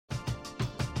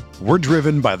We're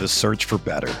driven by the search for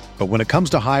better. But when it comes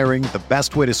to hiring, the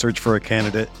best way to search for a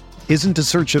candidate isn't to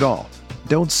search at all.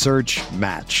 Don't search,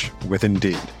 match with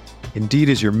Indeed. Indeed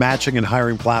is your matching and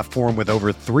hiring platform with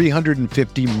over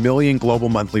 350 million global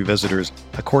monthly visitors,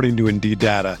 according to Indeed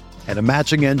data, and a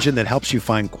matching engine that helps you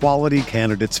find quality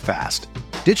candidates fast.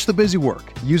 Ditch the busy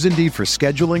work. Use Indeed for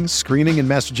scheduling, screening, and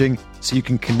messaging so you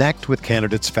can connect with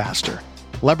candidates faster.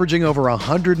 Leveraging over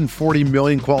 140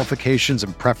 million qualifications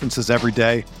and preferences every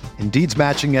day, Indeed's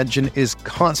matching engine is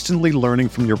constantly learning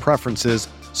from your preferences,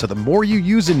 so the more you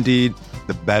use Indeed,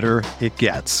 the better it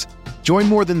gets. Join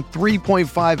more than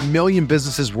 3.5 million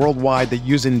businesses worldwide that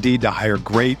use Indeed to hire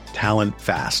great talent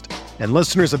fast. And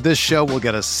listeners of this show will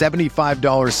get a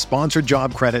 $75 sponsored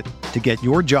job credit to get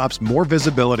your jobs more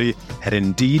visibility at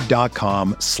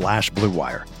Indeed.com/Blue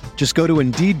Wire. Just go to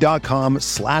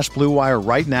Indeed.com/Blue Wire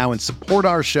right now and support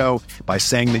our show by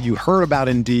saying that you heard about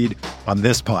Indeed on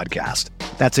this podcast.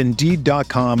 That's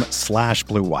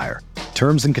Indeed.com/Blue Wire.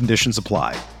 Terms and conditions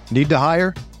apply. Need to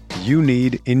hire? You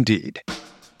need Indeed.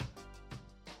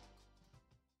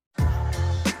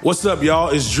 What's up, y'all?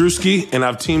 It's Drewski, and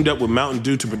I've teamed up with Mountain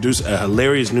Dew to produce a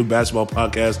hilarious new basketball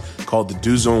podcast called The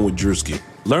Dew Zone with Drewski.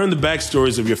 Learn the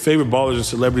backstories of your favorite ballers and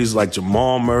celebrities like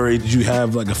Jamal Murray. Did you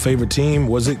have like a favorite team?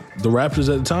 Was it the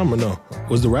Raptors at the time or no?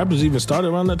 Was the Raptors even started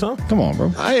around that time? Come on,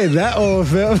 bro. I ain't that old,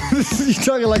 fam. You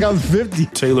talking like I'm 50.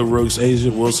 Taylor Rooks, Asia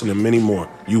Wilson, and many more.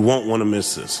 You won't want to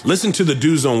miss this. Listen to The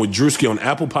Dew Zone with Drewski on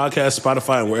Apple Podcasts,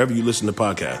 Spotify, and wherever you listen to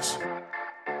podcasts.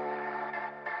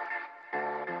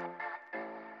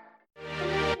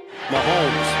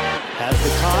 Mahomes has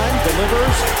the time,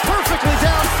 delivers perfectly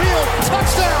downfield,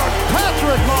 touchdown,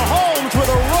 Patrick Mahomes with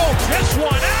a rope. This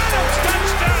one, Adams,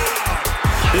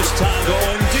 touchdown. This time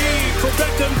going deep for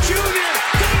Beckham Jr.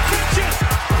 Did he catch it?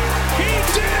 He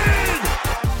did!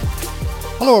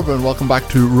 Hello everyone, welcome back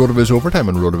to RotoViz Overtime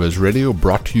on RotoViz Radio,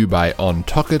 brought to you by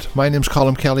Untuckit. My name's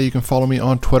Colin Kelly. You can follow me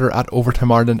on Twitter at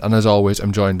OvertimeIreland, and as always,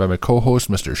 I'm joined by my co-host,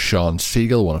 Mr. Sean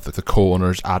Siegel, one of the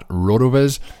co-owners at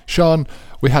RotoViz. Sean,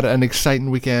 we had an exciting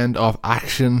weekend of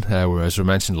action. As we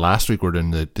mentioned last week, we're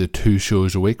doing the 2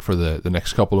 shows a week for the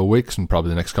next couple of weeks, and probably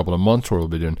the next couple of months where we'll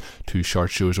be doing 2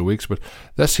 short shows a week. But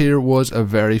this here was a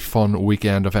very fun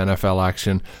weekend of NFL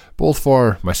action, both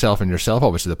for myself and yourself.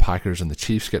 Obviously the Packers and the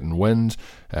Chiefs getting wins.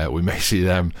 We may see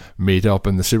them meet up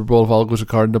in the Super Bowl if all goes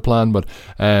according to plan. But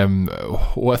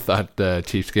with that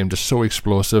Chiefs game just so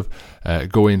explosive,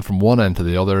 going from one end to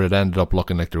the other, it ended up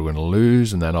looking like they were going to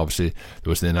lose. And then obviously there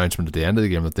was the announcement at the end of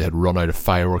the game that they had run out of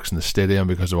fireworks in the stadium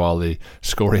because of all the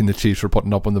scoring the Chiefs were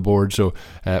putting up on the board. So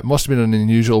it must have been an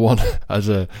unusual one as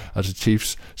a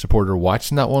Chiefs supporter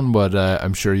watching that one, but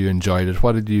I'm sure you enjoyed it.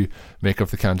 What did you make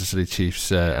of the Kansas City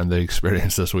Chiefs and the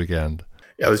experience this weekend?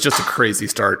 Yeah, it was just a crazy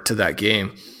start to that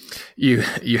game. You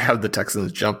have the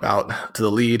Texans jump out to the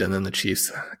lead, and then the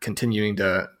Chiefs continuing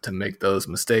to make those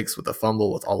mistakes with the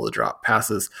fumble, with all the drop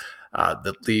passes.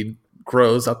 The lead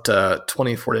grows up to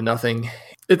 24-0.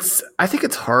 I think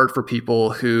it's hard for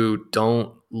people who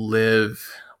don't live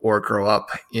or grow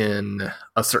up in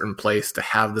a certain place to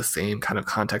have the same kind of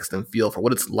context and feel for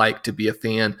what it's like to be a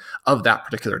fan of that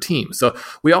particular team. So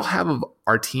we all have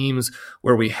our teams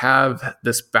where we have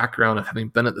this background of having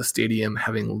been at the stadium,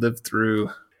 having lived through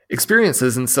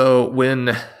experiences. And so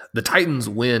when the Titans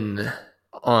win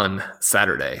on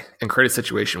Saturday and create a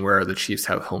situation where the Chiefs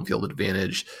have home field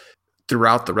advantage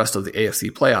throughout the rest of the AFC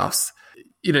playoffs,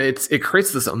 it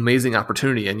creates this amazing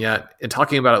opportunity. And yet, in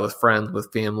talking about it with friends,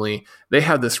 with family, they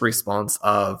have this response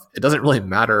of, it doesn't really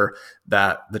matter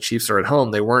that the Chiefs are at home.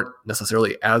 They weren't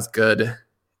necessarily as good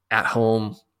at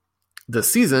home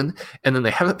this season, and then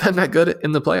they haven't been that good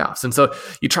in the playoffs. And so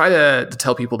you try to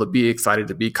tell people to be excited,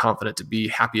 to be confident, to be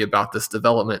happy about this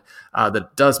development, that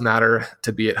it does matter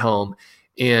to be at home.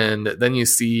 And then you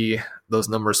see those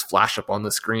numbers flash up on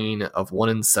the screen of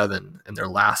 1-7 in their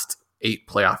last 8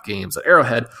 playoff games at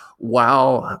Arrowhead,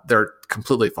 while they're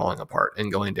completely falling apart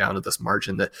and going down to this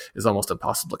margin that is almost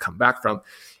impossible to come back from.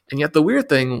 And yet the weird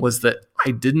thing was that I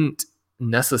didn't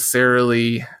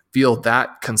necessarily feel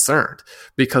that concerned,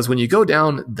 because when you go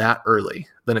down that early,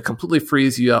 then it completely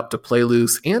frees you up to play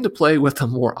loose and to play with a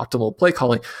more optimal play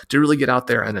calling to really get out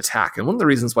there and attack. And one of the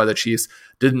reasons why the Chiefs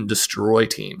didn't destroy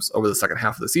teams over the second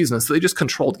half of the season is they just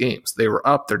controlled games. They were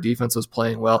up, their defense was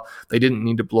playing well. They didn't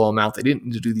need to blow them out. They didn't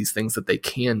need to do these things that they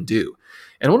can do.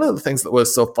 And one of the things that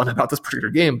was so fun about this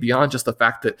particular game, beyond just the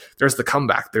fact that there's the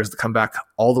comeback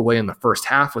all the way in the first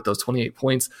half with those 28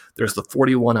 points, there's the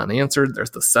 41 unanswered, there's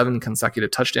the 7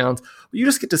 consecutive touchdowns, but you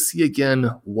just get to see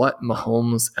again what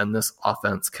Mahomes and this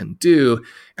offense can do.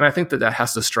 And I think that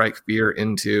has to strike fear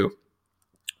into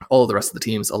all of the rest of the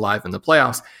teams alive in the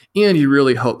playoffs. And you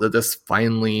really hope that this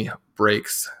finally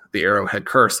breaks the Arrowhead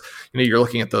curse. You're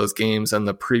looking at those games and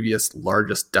the previous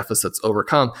largest deficits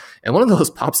overcome. And one of those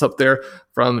pops up there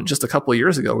from just a couple of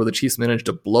years ago where the Chiefs managed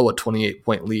to blow a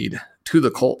 28-point lead to the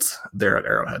Colts there at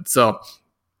Arrowhead. So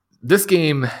this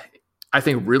game, I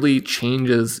think, really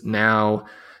changes now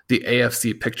the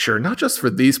AFC picture, not just for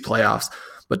these playoffs,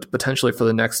 but potentially for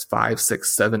the next 5,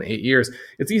 6, 7, 8 years.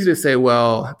 It's easy to say,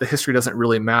 well, the history doesn't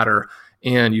really matter,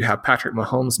 and you have Patrick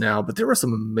Mahomes now, but there were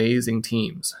some amazing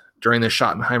teams during the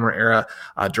Schottenheimer era,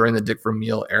 during the Dick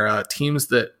Vermeil era, teams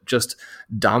that just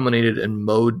dominated and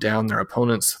mowed down their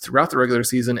opponents throughout the regular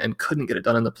season and couldn't get it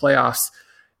done in the playoffs.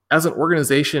 As an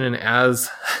organization and as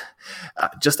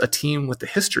just a team with the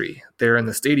history there in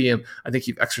the stadium, I think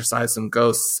you've exercised some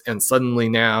ghosts, and suddenly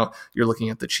now you're looking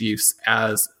at the Chiefs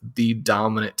as the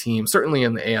dominant team, certainly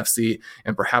in the AFC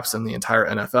and perhaps in the entire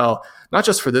NFL, not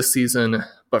just for this season,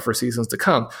 but for seasons to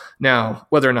come. Now,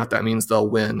 whether or not that means they'll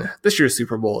win this year's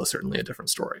Super Bowl is certainly a different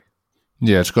story.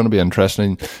 Yeah, it's going to be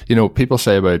interesting. People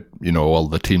say about, all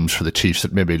the teams for the Chiefs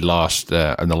that maybe lost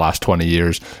in the last 20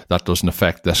 years, that doesn't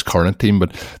affect this current team.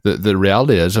 But the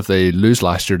reality is, if they lose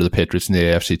last year to the Patriots in the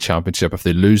AFC Championship, if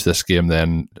they lose this game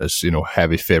then as,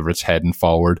 heavy favourites heading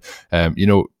forward,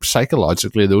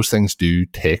 psychologically, those things do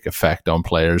take effect on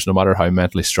players. No matter how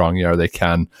mentally strong you are, they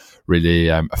can really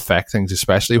affect things,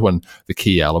 especially when the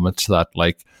key elements that,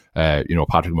 like,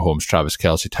 Patrick Mahomes, Travis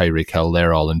Kelce, Tyreek Hill,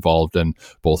 they're all involved in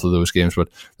both of those games. But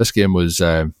this game was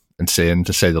insane,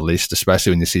 to say the least,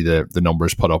 especially when you see the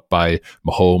numbers put up by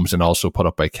Mahomes and also put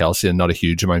up by Kelce, and not a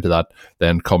huge amount of that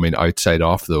then coming outside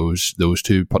off those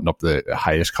two, putting up the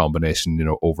highest combination,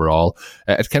 overall.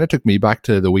 It kind of took me back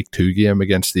to the Week 2 game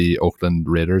against the Oakland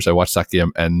Raiders. I watched that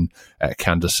game in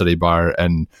Kansas City bar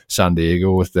in San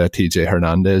Diego with TJ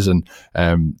Hernandez, and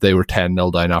they were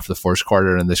 10-0 down after the first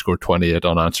quarter, and they scored 28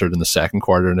 unanswered in the second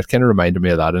quarter, and it kind of reminded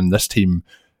me of that. And this team,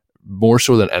 more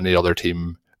so than any other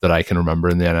team that I can remember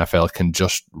in the NFL, can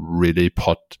just really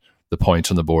put the points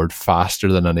on the board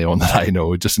faster than anyone that I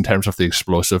know, just in terms of the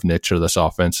explosive nature of this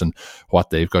offense and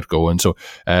what they've got going. So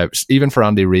even for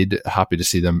Andy Reid, happy to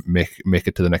see them make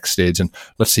it to the next stage, and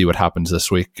let's see what happens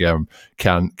this week. Can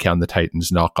the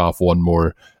Titans knock off one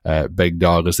more big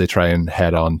dog as they try and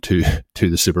head on to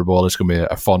the Super Bowl? It's going to be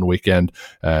a fun weekend.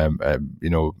 I'm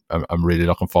really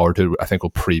looking forward to it. I think we'll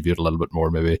preview it a little bit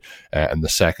more maybe in the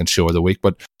second show of the week.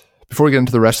 But before we get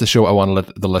into the rest of the show, I want to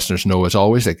let the listeners know, as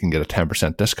always, they can get a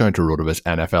 10% discount to RotoViz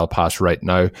NFL Pass right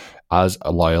now as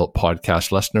a loyal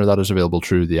podcast listener. That is available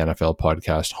through the NFL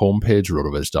Podcast homepage,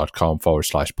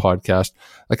 rotoviz.com/podcast.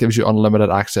 That gives you unlimited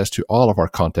access to all of our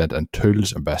content and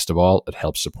tools, and best of all, it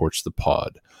helps support the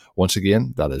pod. Once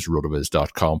again, that is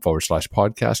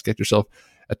rotoviz.com/podcast. Get yourself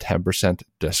a 10%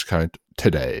 discount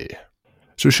today.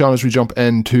 So, Sean, as we jump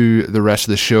into the rest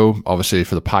of the show, obviously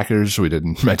for the Packers, we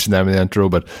didn't mention them in the intro,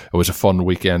 but it was a fun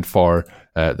weekend for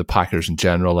the Packers in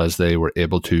general, as they were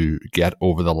able to get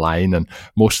over the line, and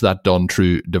most of that done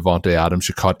through Davante Adams,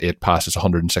 who caught 8 passes,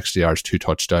 160 yards, 2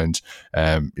 touchdowns,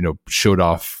 showed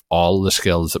off all the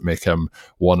skills that make him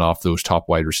one of those top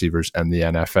wide receivers in the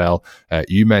NFL.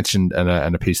 You mentioned in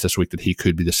a piece this week that he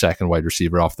could be the second wide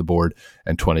receiver off the board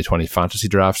in 2020 fantasy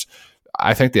drafts.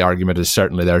 I think the argument is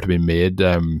certainly there to be made,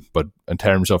 but in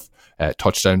terms of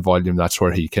touchdown volume, that's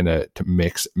where he kind of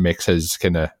makes his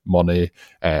kind of money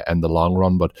in the long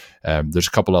run. But there's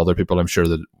a couple other people I'm sure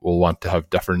that will want to have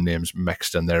different names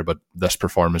mixed in there. But this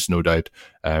performance, no doubt,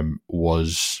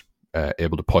 was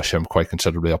able to push him quite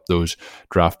considerably up those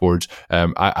draft boards.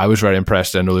 I was very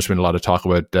impressed. I know there's been a lot of talk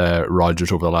about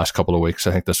Rodgers over the last couple of weeks.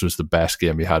 I think this was the best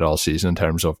game he had all season in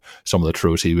terms of some of the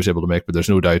throws he was able to make, but there's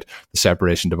no doubt the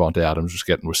separation Davante Adams was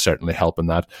getting was certainly helping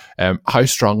that. How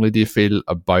strongly do you feel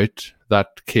about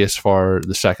that case for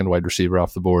the second wide receiver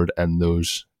off the board and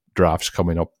those drafts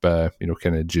coming up, kind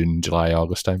of June, July,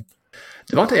 August time?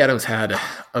 Davante Adams had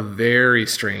a very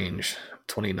strange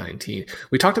 2019.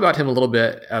 We talked about him a little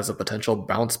bit as a potential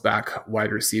bounce back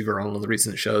wide receiver on one of the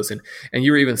recent shows, and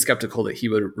you were even skeptical that he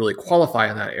would really qualify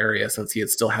in that area since he had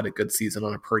still had a good season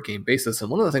on a per game basis. And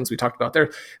one of the things we talked about there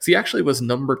is he actually was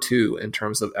number 2 in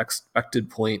terms of expected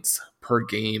points per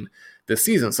game this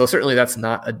season. So certainly that's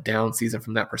not a down season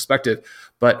from that perspective,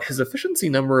 but his efficiency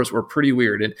numbers were pretty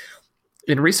weird. And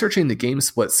in researching the game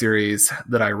split series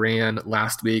that I ran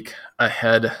last week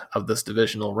ahead of this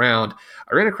divisional round,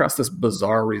 I ran across this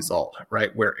bizarre result, right,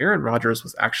 where Aaron Rodgers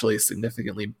was actually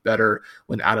significantly better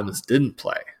when Adams didn't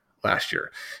play last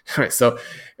year. All right, so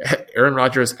Aaron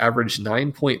Rodgers averaged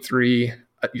 9.3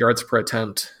 yards per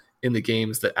attempt in the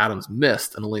games that Adams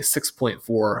missed, and only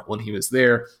 6.4 when he was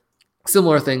there.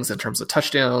 Similar things in terms of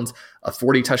touchdowns, a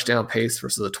 40 touchdown pace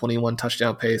versus a 21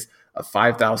 touchdown pace, a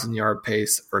 5,000 yard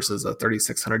pace versus a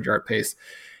 3,600 yard pace.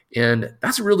 And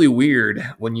that's really weird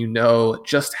when you know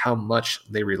just how much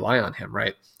they rely on him,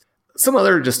 right? Some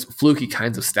other just fluky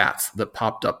kinds of stats that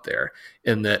popped up there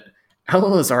in that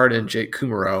Allen Lazard and Jake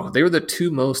Kumerow, they were the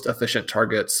two most efficient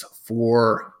targets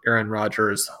for Aaron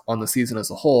Rodgers on the season as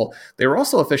a whole. They were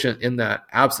also efficient in that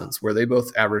absence where they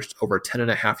both averaged over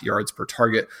 10.5 yards per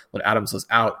target when Adams was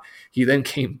out. He then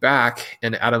came back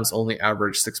and Adams only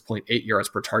averaged 6.8 yards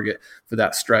per target for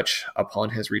that stretch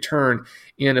upon his return.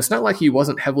 And it's not like he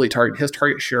wasn't heavily targeted. His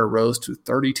target share rose to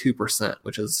 32%,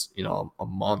 which is, a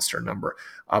monster number,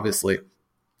 obviously,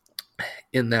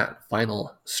 in that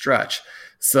final stretch.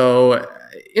 So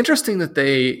interesting that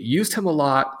they used him a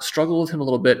lot, struggled with him a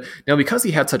little bit. Now, because he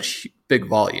had such big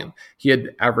volume, he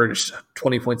had averaged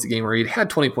 20 points a game, or he'd had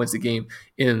 20 points a game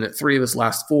in 3 of his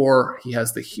last 4. He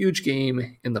has the huge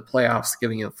game in the playoffs,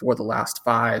 giving him 4 of the last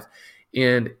 5.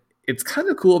 And it's kind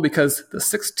of cool because the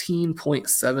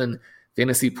 16.7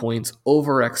 fantasy points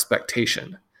over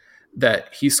expectation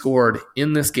that he scored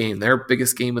in this game, their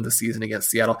biggest game of the season against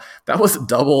Seattle, that was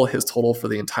double his total for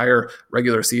the entire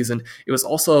regular season. It was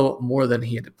also more than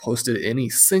he had posted in any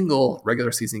single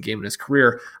regular season game in his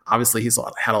career. Obviously, he's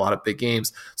had a lot of big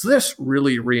games. So this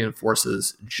really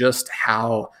reinforces just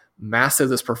how massive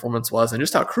this performance was and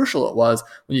just how crucial it was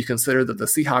when you consider that the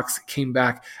Seahawks came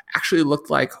back, actually looked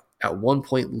like at one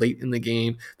point late in the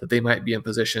game that they might be in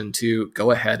position to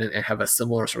go ahead and have a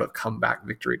similar sort of comeback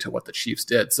victory to what the Chiefs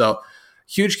did. So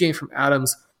huge game from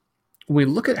Adams. When we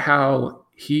look at how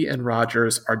he and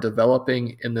Rodgers are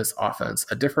developing in this offense,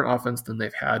 a different offense than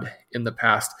they've had in the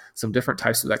past, some different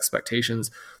types of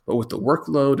expectations, but with the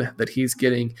workload that he's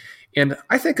getting, and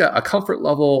I think a comfort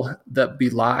level that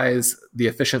belies the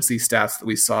efficiency stats that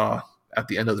we saw at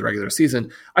the end of the regular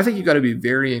season, I think you've got to be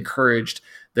very encouraged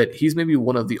that he's maybe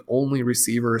one of the only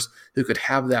receivers who could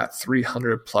have that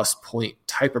 300 plus point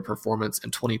type of performance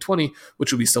in 2020,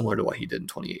 which would be similar to what he did in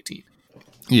 2018.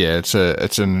 Yeah,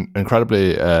 it's an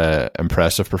incredibly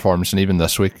impressive performance, and even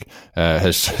this week,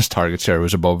 his target share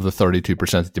was above the 32%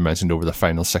 that you mentioned over the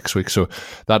final 6 weeks. So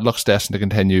that looks destined to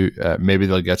continue. Maybe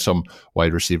they'll get some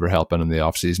wide receiver help in the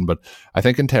offseason, but I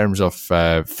think in terms of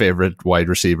favorite wide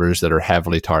receivers that are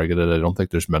heavily targeted, I don't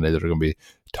think there's many that are going to be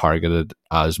targeted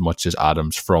as much as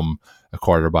Adams from a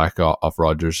quarterback of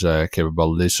Rodgers'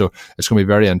 capabilities. So it's going to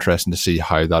be very interesting to see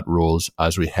how that rolls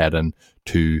as we head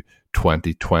into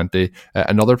 2020.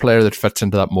 Another player that fits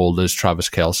into that mold is Travis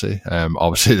Kelce.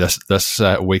 Obviously this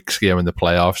week's game in the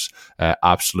playoffs,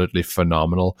 absolutely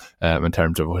phenomenal in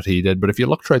terms of what he did. But if you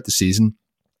look throughout the season,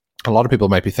 a lot of people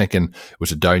might be thinking it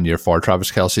was a down year for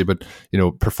Travis Kelce, but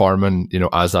performing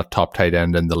as that top tight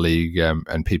end in the league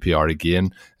and PPR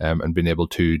again, and being able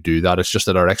to do that, it's just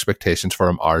that our expectations for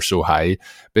him are so high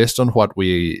based on what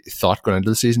we thought going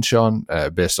into the season, Sean,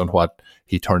 based on what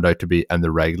he turned out to be in the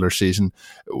regular season.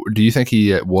 Do you think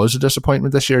he was a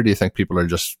disappointment this year? Do you think people are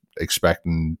just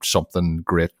expecting something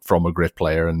great from a great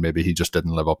player and maybe he just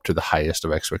didn't live up to the highest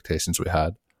of expectations we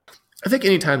had? I think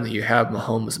anytime that you have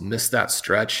Mahomes miss that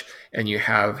stretch and you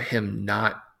have him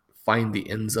not find the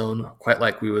end zone quite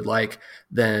like we would like,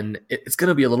 then it's going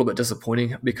to be a little bit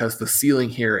disappointing because the ceiling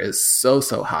here is so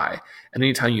high. And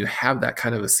anytime you have that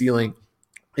kind of a ceiling,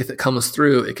 if it comes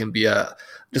through, it can be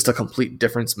just a complete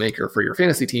difference maker for your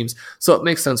fantasy teams. So it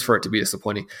makes sense for it to be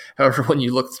disappointing. However, when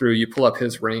you look through, you pull up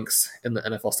his ranks in the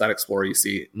NFL Stat Explorer, you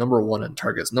see number 1 in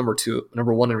targets, number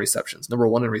 1 in receptions, number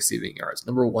 1 in receiving yards,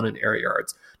 number 1 in air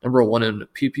yards, number 1 in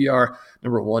PPR,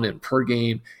 number 1 in per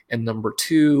game, and number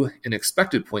 2 in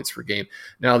expected points per game.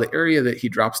 Now, the area that he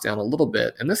drops down a little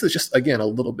bit, and this is just, again, a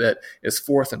little bit, is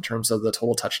 4th in terms of the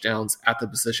total touchdowns at the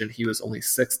position. He was only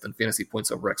 6th in fantasy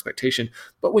points over expectation.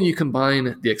 But when you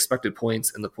combine the expected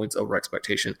points and the points over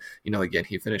expectation, again,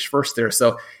 he finished 1st there.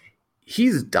 So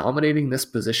he's dominating this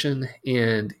position.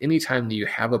 And anytime that you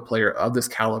have a player of this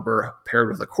caliber paired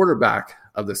with a quarterback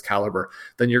of this caliber,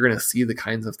 then you're going to see the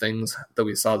kinds of things that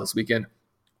we saw this weekend.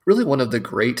 Really one of the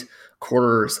great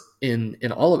quarters in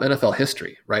all of NFL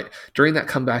history, right? During that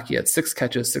comeback, he had 6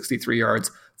 catches, 63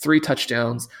 yards, 3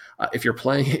 touchdowns. If you're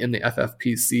playing in the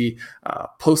FFPC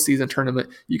postseason tournament,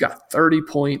 you got 30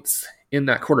 points in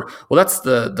that quarter. Well, that's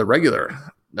the regular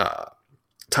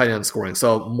tight end scoring.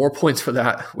 So more points for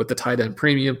that with the tight end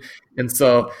premium. And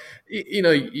so,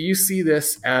 you see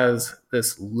this as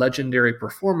this legendary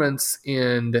performance,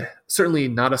 and certainly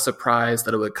not a surprise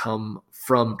that it would come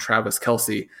from Travis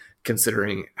Kelce,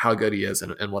 considering how good he is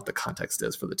and what the context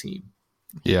is for the team.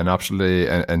 Yeah, an absolutely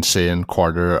insane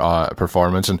quarter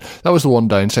performance. And that was the one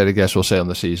downside, I guess, we'll say on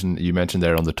the season. You mentioned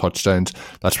there on the touchdowns.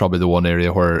 That's probably the one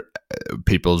area where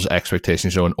people's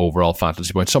expectations are on overall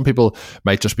fantasy points. Some people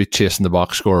might just be chasing the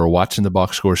box score or watching the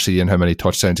box score, seeing how many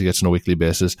touchdowns he gets on a weekly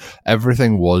basis.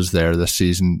 Everything was there this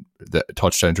season. The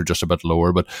touchdowns are just a bit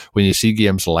lower. But when you see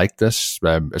games like this,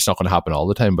 it's not going to happen all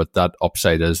the time, but that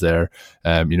upside is there.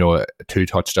 2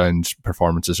 touchdowns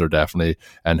performances are definitely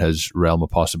in his realm of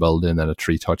possibility, and then a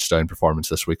 3 touchdown performance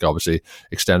this week obviously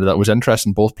extended that. It was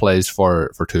interesting. Both plays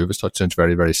for 2 of his touchdowns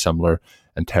very, very similar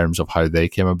in terms of how they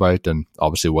came about, and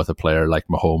obviously with a player like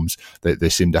Mahomes, they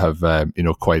seem to have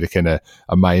quite a kind of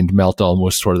a mind melt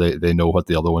almost, where they know what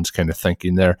the other one's kind of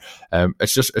thinking there.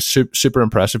 It's super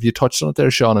impressive. You touched on it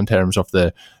there, Sean, in terms of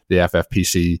the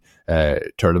FFPC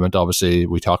tournament. Obviously,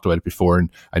 we talked about it before, and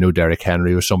I know Derrick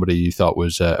Henry was somebody you thought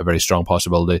was a very strong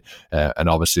possibility, and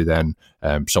obviously then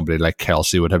somebody like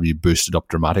Kelsey would have you boosted up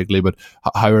dramatically. But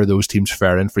how are those teams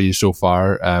faring for you so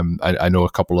far? I know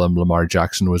a couple of them, Lamar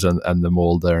Jackson was in the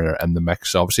mold there in the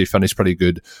mix. Obviously finished pretty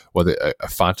good with a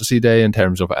fantasy day in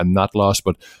terms of in that loss,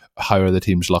 but how are the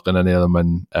teams looking, any of them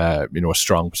in a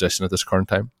strong position at this current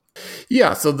time?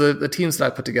 Yeah, so the teams that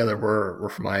I put together were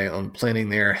for my own planning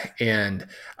there, and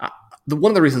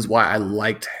one of the reasons why I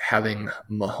liked having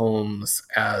Mahomes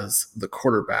as the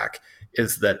quarterback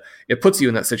is that it puts you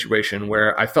in that situation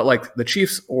where I felt like the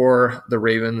Chiefs or the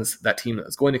Ravens, that team that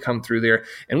is going to come through there,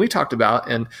 and we talked about,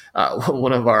 and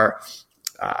one of our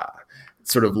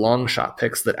sort of long shot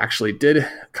picks that actually did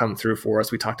come through for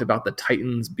us, we talked about the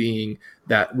Titans being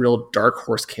that real dark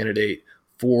horse candidate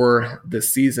for this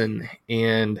season.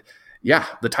 And yeah,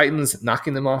 the Titans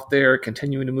knocking them off there,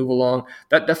 continuing to move along.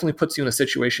 That definitely puts you in a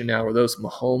situation now where those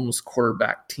Mahomes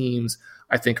quarterback teams,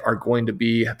 I think, are going to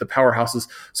be the powerhouses.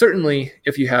 Certainly,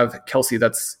 if you have Kelsey,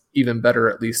 that's even better,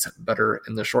 at least better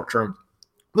in the short term.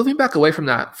 Moving back away from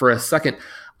that for a second,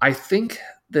 I think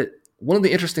that one of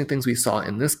the interesting things we saw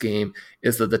in this game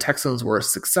is that the Texans were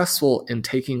successful in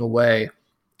taking away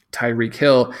Tyreek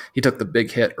Hill. He took the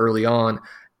big hit early on,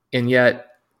 and yet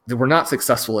they were not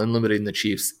successful in limiting the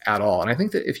Chiefs at all. And I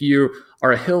think that if you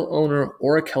are a Hill owner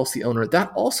or a Kelsey owner,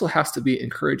 that also has to be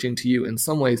encouraging to you in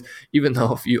some ways, even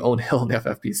though if you own Hill in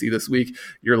FFPC this week,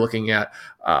 you're looking at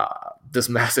this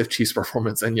massive Chiefs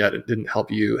performance, and yet it didn't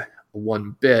help you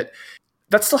one bit.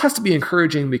 That still has to be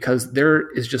encouraging because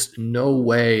there is just no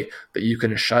way that you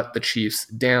can shut the Chiefs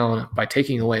down by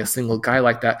taking away a single guy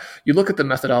like that. You look at the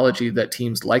methodology that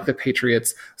teams like the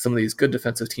Patriots, some of these good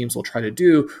defensive teams will try to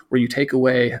do, where you take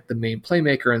away the main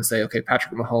playmaker and say, okay,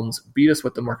 Patrick Mahomes beat us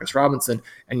with DeMarcus Robinson,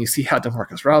 and you see how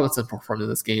DeMarcus Robinson performed in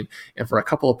this game. And for a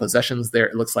couple of possessions there,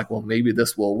 it looks like, well, maybe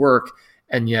this will work.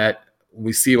 And yet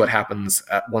we see what happens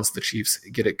once the Chiefs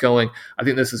get it going. I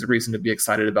think this is a reason to be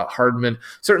excited about Hardman.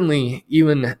 Certainly,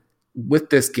 even with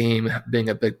this game being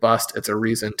a big bust, it's a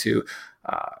reason to,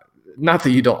 not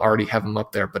that you don't already have him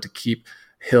up there, but to keep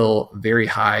Hill very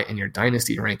high in your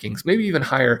dynasty rankings, maybe even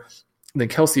higher than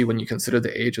Kelsey when you consider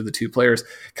the age of the two players.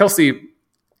 Kelsey,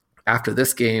 after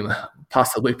this game,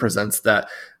 possibly presents that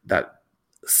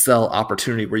sell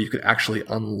opportunity where you could actually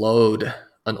unload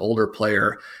an older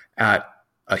player at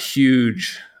a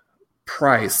huge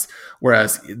price,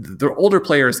 whereas the older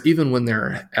players, even when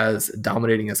they're as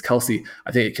dominating as Kelsey,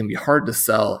 I think it can be hard to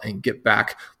sell and get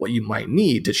back what you might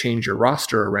need to change your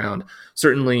roster around.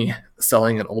 Certainly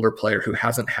selling an older player who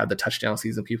hasn't had the touchdown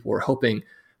season people were hoping,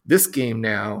 this game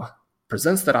now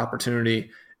presents that opportunity.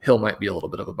 Hill might be a little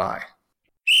bit of a buy.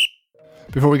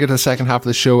 Before we get to the second half of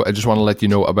the show, I just want to let you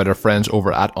know about our friends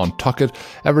over at Untuckit.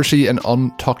 Ever see an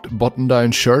untucked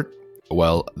button-down shirt?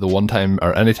 Well, the one time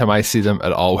or anytime I see them,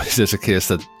 it always is a case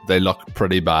that they look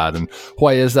pretty bad. And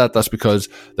why is that? That's because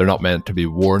they're not meant to be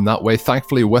worn that way.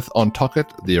 Thankfully, with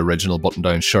Untuckit, the original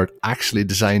button-down shirt actually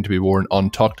designed to be worn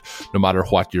untucked. No matter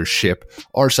what your shape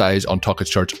or size,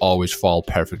 Untuckit shirts always fall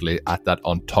perfectly at that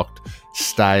untucked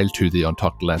style to the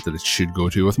untucked length that it should go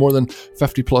to. With more than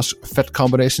 50 plus fit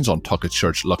combinations, Untuckit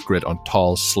shirts look great on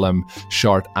tall, slim,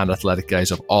 short and athletic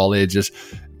guys of all ages.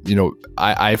 You know,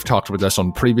 I've talked about this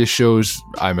on previous shows.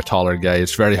 I'm a taller guy.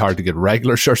 It's very hard to get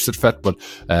regular shirts that fit, but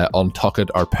Untuckit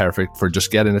are perfect for just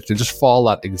getting it to just fall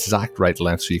that exact right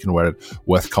length so you can wear it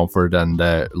with comfort and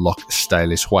look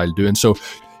stylish while doing so.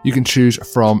 You can choose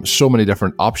from so many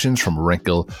different options, from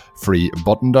wrinkle-free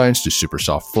button-downs to super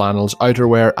soft flannels,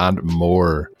 outerwear, and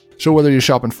more. So whether you're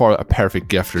shopping for a perfect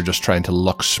gift or just trying to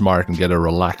look smart and get a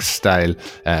relaxed style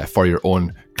for your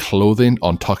own clothing,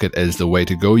 Untuckit is the way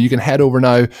to go. You can head over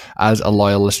now as a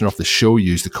loyal listener of the show.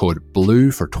 Use the code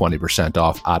BLUE for 20%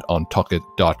 off at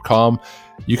untuckit.com.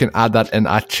 You can add that in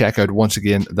at checkout. Once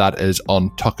again, that is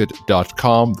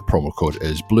untuckit.com. The promo code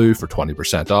is BLUE for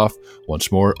 20% off.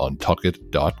 Once more,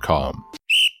 untuckit.com.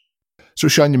 So,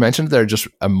 Sean, you mentioned there just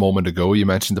a moment ago, you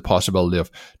mentioned the possibility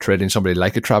of trading somebody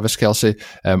like a Travis Kelce.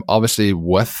 Obviously,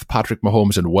 with Patrick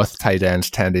Mahomes and with tight ends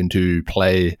tending to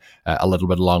play a little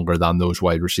bit longer than those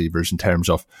wide receivers in terms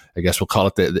of, I guess we'll call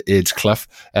it the age cliff,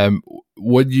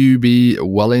 would you be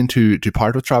willing to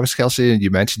part with Travis Kelce? And you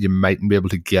mentioned you mightn't be able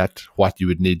to get what you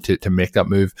would need to make that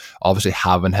move. Obviously,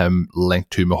 having him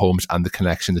linked to Mahomes and the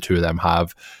connection the two of them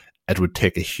have, it would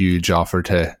take a huge offer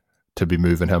to be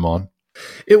moving him on.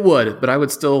 It would, but I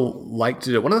would still like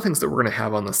to do it. One of the things that we're going to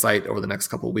have on the site over the next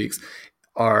couple of weeks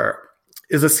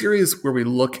is a series where we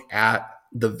look at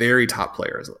the very top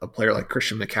players, a player like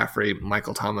Christian McCaffrey,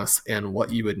 Michael Thomas, and what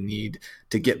you would need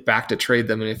to get back to trade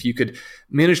them. And if you could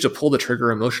manage to pull the trigger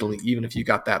emotionally, even if you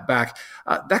got that back,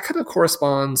 that kind of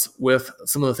corresponds with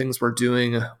some of the things we're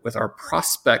doing with our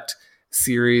prospect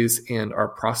series and our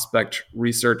prospect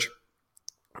research.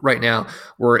 Right now,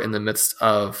 we're in the midst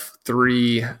of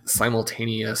 3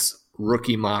 simultaneous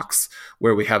rookie mocks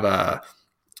where we have a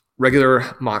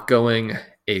regular mock going,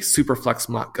 a super flex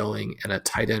mock going, and a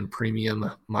tight end premium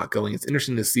mock going. It's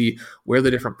interesting to see where the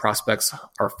different prospects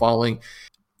are falling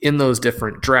in those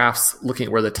different drafts, looking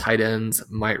at where the tight ends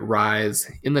might rise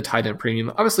in the tight end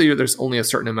premium. Obviously, there's only a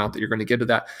certain amount that you're going to get to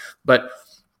that, but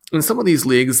in some of these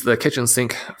leagues, the kitchen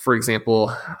sink, for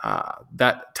example,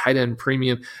 that tight end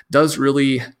premium does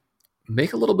really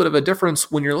make a little bit of a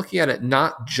difference when you're looking at it,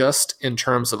 not just in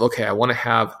terms of, okay, I want to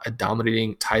have a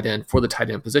dominating tight end for the tight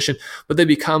end position, but they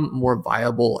become more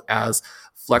viable as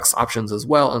flex options as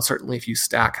well. And certainly if you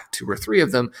stack 2 or 3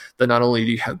 of them, then not only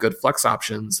do you have good flex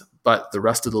options, but the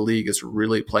rest of the league is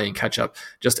really playing catch up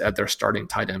just at their starting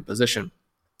tight end position.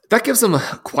 That gives them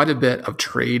quite a bit of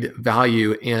trade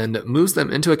value and moves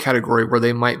them into a category where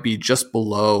they might be just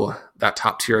below that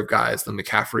top tier of guys, the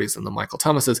McCaffreys and the Michael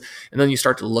Thomases. And then you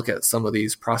start to look at some of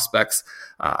these prospects.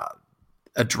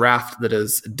 A draft that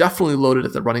is definitely loaded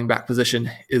at the running back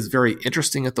position is very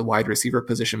interesting at the wide receiver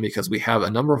position because we have a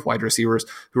number of wide receivers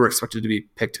who are expected to be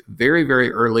picked very,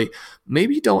 very early.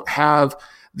 Maybe don't have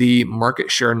the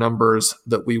market share numbers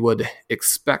that we would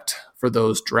expect for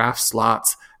those draft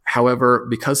slots. However,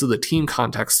 because of the team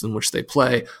context in which they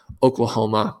play,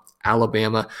 Oklahoma,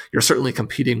 Alabama, you're certainly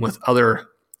competing with other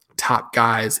top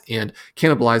guys and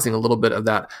cannibalizing a little bit of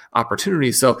that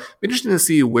opportunity. So it'd be interesting to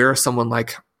see where someone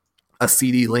like a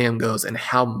CeeDee Lamb goes and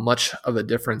how much of a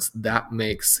difference that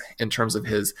makes in terms of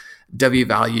his Devy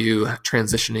value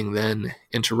transitioning then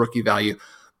into rookie value.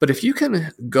 But if you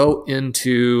can go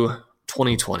into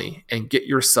 2020 and get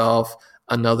yourself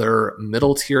another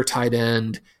middle tier tight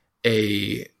end,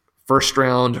 a first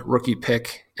round rookie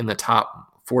pick in the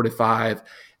top 4 to 5,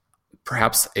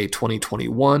 perhaps a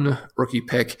 2021 rookie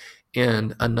pick,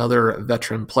 and another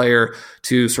veteran player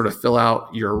to sort of fill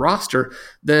out your roster,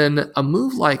 then a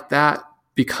move like that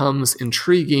becomes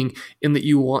intriguing in that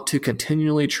you want to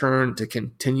continually churn, to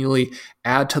continually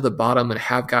add to the bottom and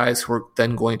have guys who are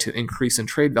then going to increase in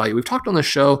trade value. We've talked on the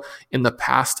show in the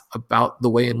past about the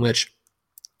way in which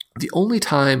the only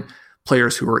time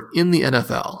players who are in the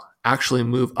NFL actually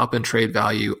move up in trade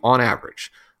value on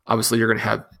average. Obviously, you're going to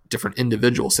have different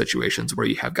individual situations where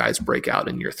you have guys break out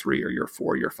in year 3 or year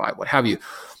 4, year 5, what have you.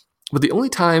 But the only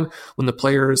time when the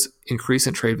players increase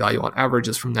in trade value on average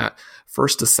is from that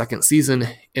first to second season.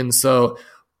 And so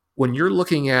when you're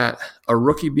looking at a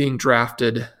rookie being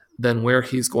drafted, then where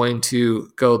he's going to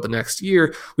go the next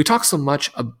year, we talk so much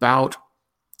about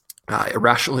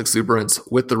irrational exuberance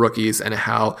with the rookies and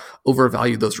how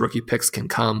overvalued those rookie picks can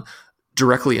come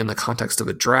directly in the context of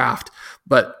a draft.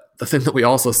 But the thing that we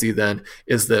also see then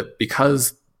is that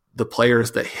because the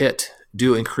players that hit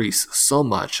do increase so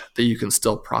much that you can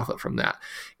still profit from that.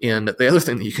 And the other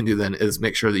thing that you can do then is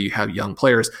make sure that you have young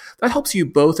players. That helps you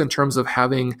both in terms of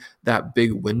having that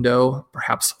big window,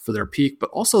 perhaps for their peak, but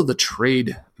also the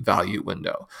trade value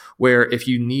window, where if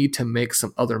you need to make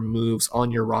some other moves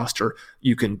on your roster,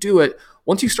 you can do it.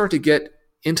 Once you start to get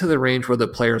into the range where the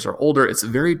players are older, it's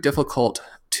very difficult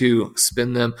to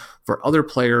spin them for other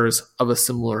players of a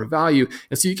similar value.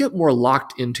 And so you get more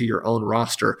locked into your own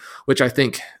roster, which I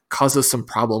think causes some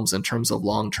problems in terms of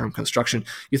long-term construction.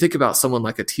 You think about someone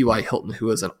like a T.Y. Hilton, who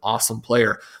is an awesome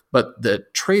player, but the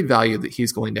trade value that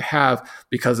he's going to have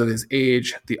because of his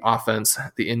age, the offense,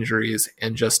 the injuries,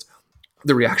 and just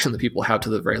the reaction that people have to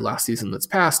the very last season that's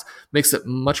passed makes it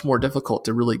much more difficult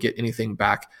to really get anything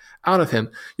back out of him.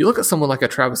 You look at someone like a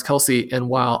Travis Kelce, and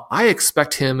while I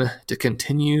expect him to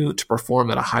continue to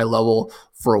perform at a high level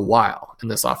for a while in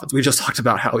this offense, we just talked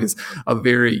about how he's a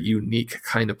very unique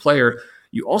kind of player.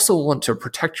 You also want to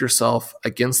protect yourself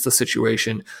against the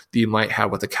situation that you might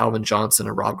have with a Calvin Johnson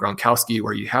or Rob Gronkowski,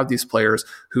 where you have these players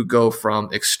who go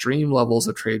from extreme levels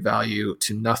of trade value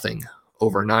to nothing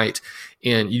overnight,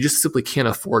 and you just simply can't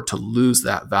afford to lose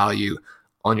that value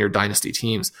on your dynasty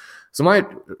teams. So my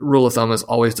rule of thumb is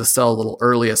always to sell a little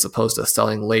early as opposed to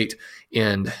selling late,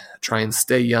 and try and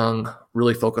stay young,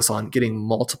 really focus on getting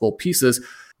multiple pieces.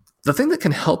 The thing that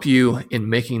can help you in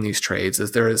making these trades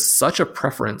is there is such a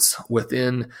preference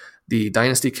within the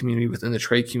dynasty community, within the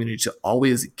trade community, to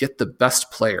always get the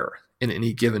best player in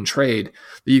any given trade,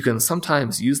 that you can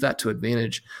sometimes use that to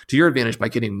your advantage by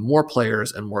getting more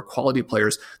players and more quality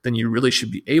players than you really should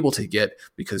be able to get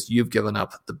because you've given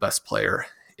up the best player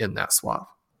in that swap.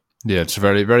 Yeah, it's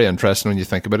very, very interesting when you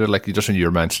think about it. Like just when you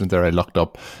were mentioning there, I looked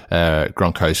up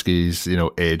Gronkowski's,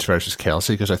 age versus Kelce,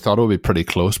 because I thought it would be pretty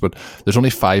close. But there's only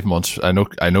 5 months. I know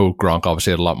Gronk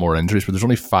obviously had a lot more injuries, but there's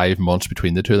only 5 months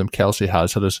between the two of them. Kelce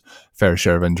has had his fair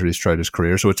share of injuries throughout his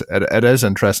career, so it is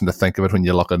interesting to think of it when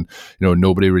you look at,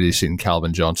 nobody really seen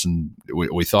Calvin Johnson.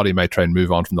 We thought he might try and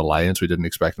move on from the Lions. We didn't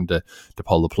expect him to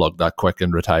pull the plug that quick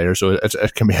and retire. So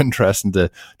it can be interesting to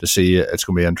see. It's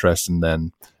going to be interesting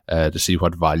then. To see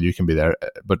what value can be there,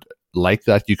 but like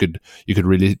that, you could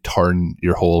really turn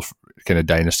your whole kind of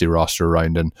dynasty roster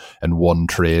around in one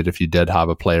trade if you did have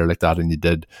a player like that, and you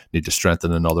did need to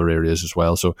strengthen in other areas as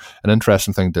well. So an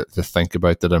interesting thing to think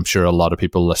about that I'm sure a lot of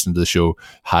people listening to the show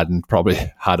hadn't probably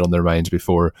had on their minds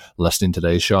before listening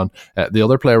today, Sean. The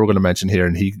other player we're going to mention here,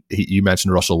 and you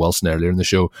mentioned Russell Wilson earlier in the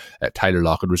show. Tyler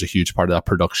Lockett was a huge part of that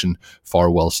production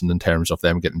for Wilson in terms of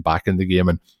them getting back in the game,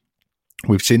 and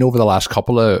we've seen over the last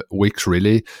couple of weeks,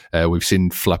 really, we've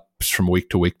seen flips from week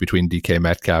to week between DK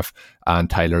Metcalf and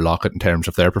Tyler Lockett in terms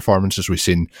of their performances. We've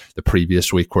seen the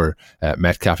previous week where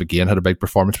Metcalf again had a big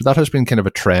performance, but that has been kind of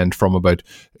a trend from about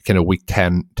kind of week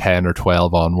 10 or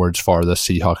 12 onwards for the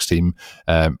Seahawks team.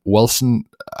 Wilson,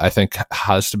 I think,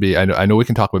 has to be, I know we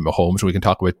can talk about Mahomes, we can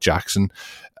talk about Jackson.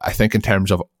 I think in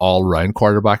terms of all-round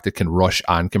quarterback that can rush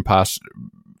and can pass,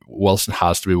 Wilson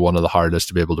has to be one of the hardest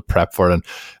to be able to prep for. And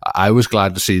I was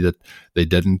glad to see that they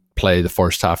didn't play the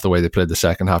first half the way they played the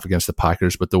second half against the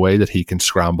Packers, but the way that he can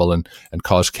scramble and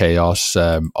cause chaos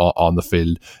on the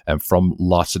field from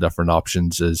lots of different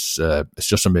options is it's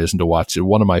just amazing to watch.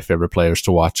 One of my favorite players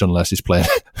to watch, unless he's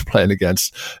playing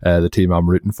against the team I'm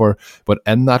rooting for. But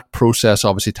in that process,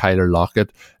 obviously Tyler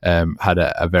Lockett had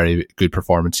a very good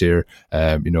performance here.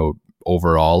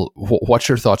 Overall, what's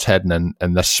your thoughts heading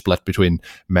in this split between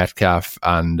Metcalf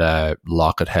and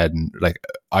Lockett heading? Like,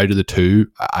 out of the two,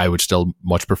 I would still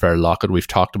much prefer Lockett. We've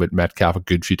talked about Metcalf a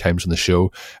good few times on the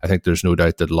show. I think there's no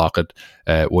doubt that Lockett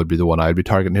would be the one I'd be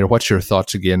targeting here. What's your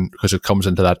thoughts again? Because it comes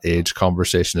into that age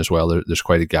conversation as well. There's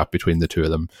quite a gap between the two of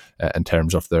them in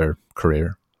terms of their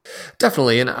career.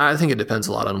 Definitely, and I think it depends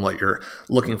a lot on what you're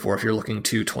looking for. If you're looking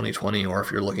to 2020 or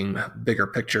if you're looking bigger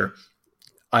picture,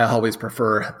 I always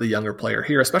prefer the younger player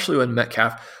here, especially when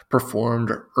Metcalf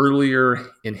performed earlier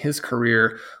in his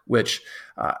career, which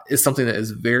is something that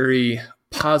is very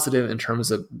positive in terms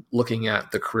of looking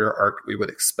at the career arc we would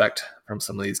expect from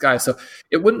some of these guys. So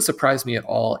it wouldn't surprise me at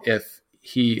all if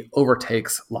he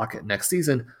overtakes Lockett next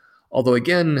season. Although,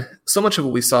 again, so much of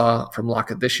what we saw from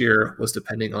Lockett this year was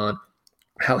depending on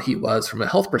how he was from a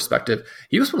health perspective.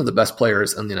 He was one of the best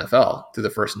players in the NFL through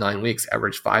the first 9 weeks,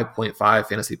 averaged 5.5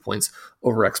 fantasy points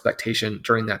over expectation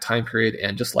during that time period.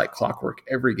 And just like clockwork,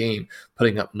 every game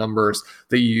putting up numbers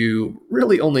that you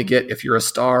really only get if you're a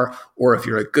star or if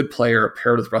you're a good player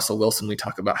paired with Russell Wilson. We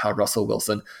talk about how Russell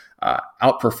Wilson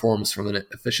outperforms from an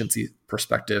efficiency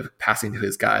perspective, passing to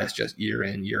his guys just year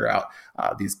in, year out,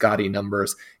 these gaudy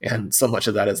numbers. And so much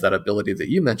of that is that ability that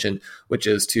you mentioned, which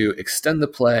is to extend the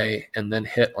play and then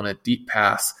hit on a deep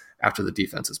pass after the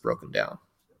defense is broken down.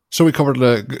 So we covered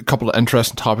a couple of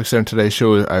interesting topics there in today's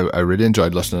show. I really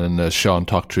enjoyed listening as Sean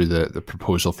talked through the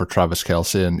proposal for Travis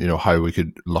Kelce and how we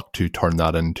could look to turn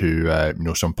that into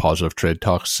some positive trade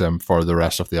talks for the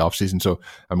rest of the offseason. So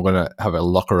I'm going to have a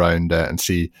look around and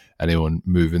see anyone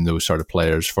moving those sort of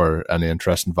players for any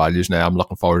interesting values. Now, I'm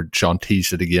looking forward, Sean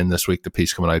teased it again this week, the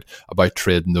piece coming out about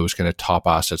trading those kind of top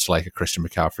assets like a Christian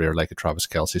McCaffrey or like a Travis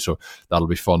Kelce. So that'll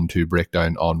be fun to break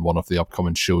down on one of the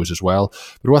upcoming shows as well.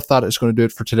 But with that, it's going to do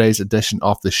it for today's edition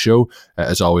of the show.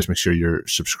 As always, make sure you're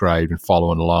subscribed and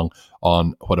following along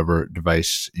on whatever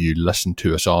device you listen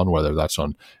to us on, whether that's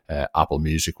on Apple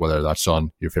Music, whether that's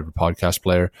on your favorite podcast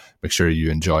player. Make sure you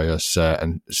enjoy us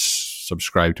and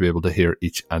subscribe to be able to hear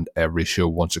each and every show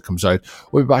once it comes out.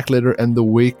 We'll be back later in the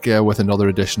week with another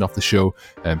edition of the show,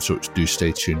 so do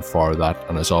stay tuned for that.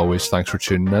 And as always, thanks for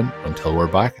tuning in. Until we're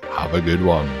back, have a good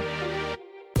one.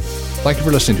 Thank you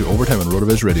for listening to Overtime on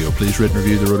RotoViz Radio. Please rate and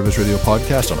review the RotoViz Radio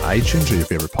podcast on iTunes or your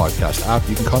favorite podcast app.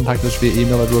 You can contact us via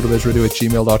email at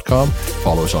rotovizradio@gmail.com.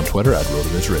 Follow us on Twitter at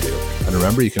RotoViz Radio. And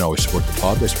remember, you can always support the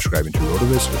pod by subscribing to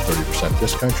RotoViz with a 30%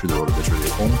 discount through the RotoViz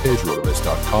Radio homepage,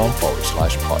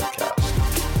 rotoviz.com/podcast.